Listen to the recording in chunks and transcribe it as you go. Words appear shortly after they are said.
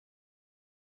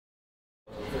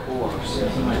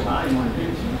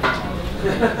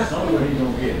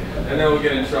And then we'll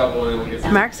get in trouble and we'll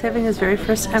get... Mark's having his very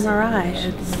first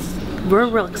MRI. We're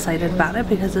real excited about it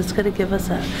because it's going to give us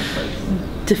a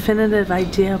definitive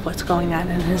idea of what's going on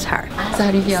in his heart. So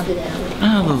how do you feel?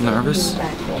 I'm a little nervous.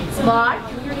 Mark,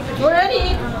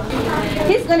 ready?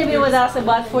 He's going to be with us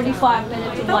about 45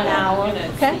 minutes to 1 hour,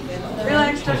 okay?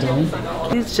 Relax,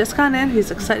 He's just gone in.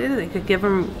 He's excited. They could give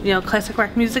him, you know, classic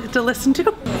rock music to listen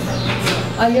to.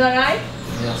 Are you all right?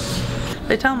 Yes.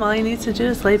 They tell him all he needs to do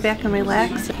is lay back and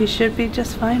relax. He should be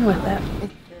just fine with it.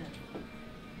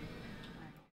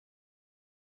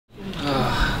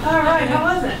 All right,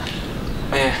 how was it?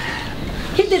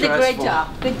 He did a great job.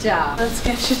 Good job. Let's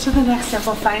get you to the next step.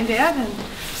 We'll find Dad and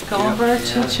go over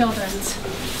to children's.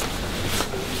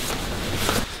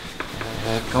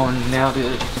 Going now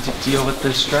to deal with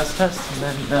the stress test and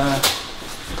then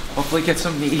hopefully get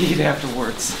something to eat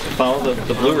afterwards. Follow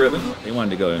the blue ribbon. They wanted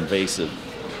to go invasive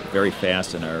very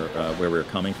fast in our where we were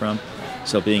coming from.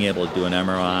 So being able to do an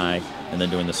MRI and then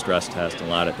doing the stress test, a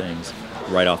lot of things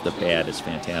right off the bat is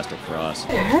fantastic for us.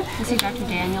 You see Dr.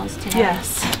 Daniels today?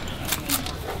 Yes.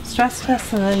 Stress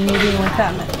test and then meeting with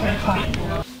them at 3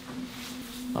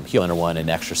 o'clock. He underwent an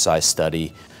exercise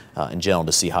study in general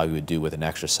to see how he would do with an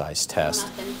exercise test.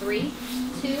 In 3,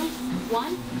 2,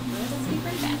 1. Let's be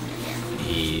pretty fast here.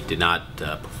 He did not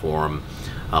perform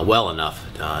well enough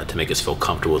to make us feel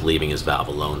comfortable with leaving his valve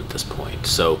alone at this point.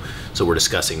 So we're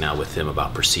discussing now with him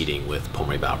about proceeding with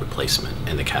pulmonary valve replacement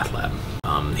in the cath lab.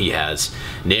 He has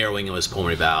narrowing of his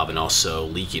pulmonary valve and also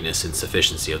leakiness,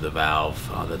 insufficiency of the valve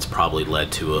that's probably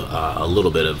led to a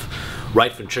little bit of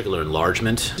right ventricular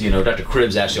enlargement. You know, Dr.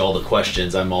 Cribbs asked you all the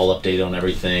questions. I'm all updated on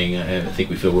everything, and I think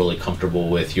we feel really comfortable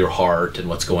with your heart and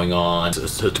what's going on.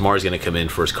 So tomorrow's going to come in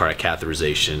for his cardiac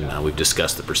catheterization. We've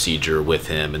discussed the procedure with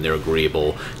him, and they're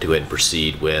agreeable to go ahead and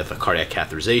proceed with a cardiac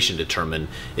catheterization to determine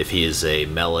if he is a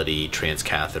Melody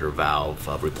transcatheter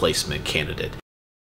valve replacement candidate.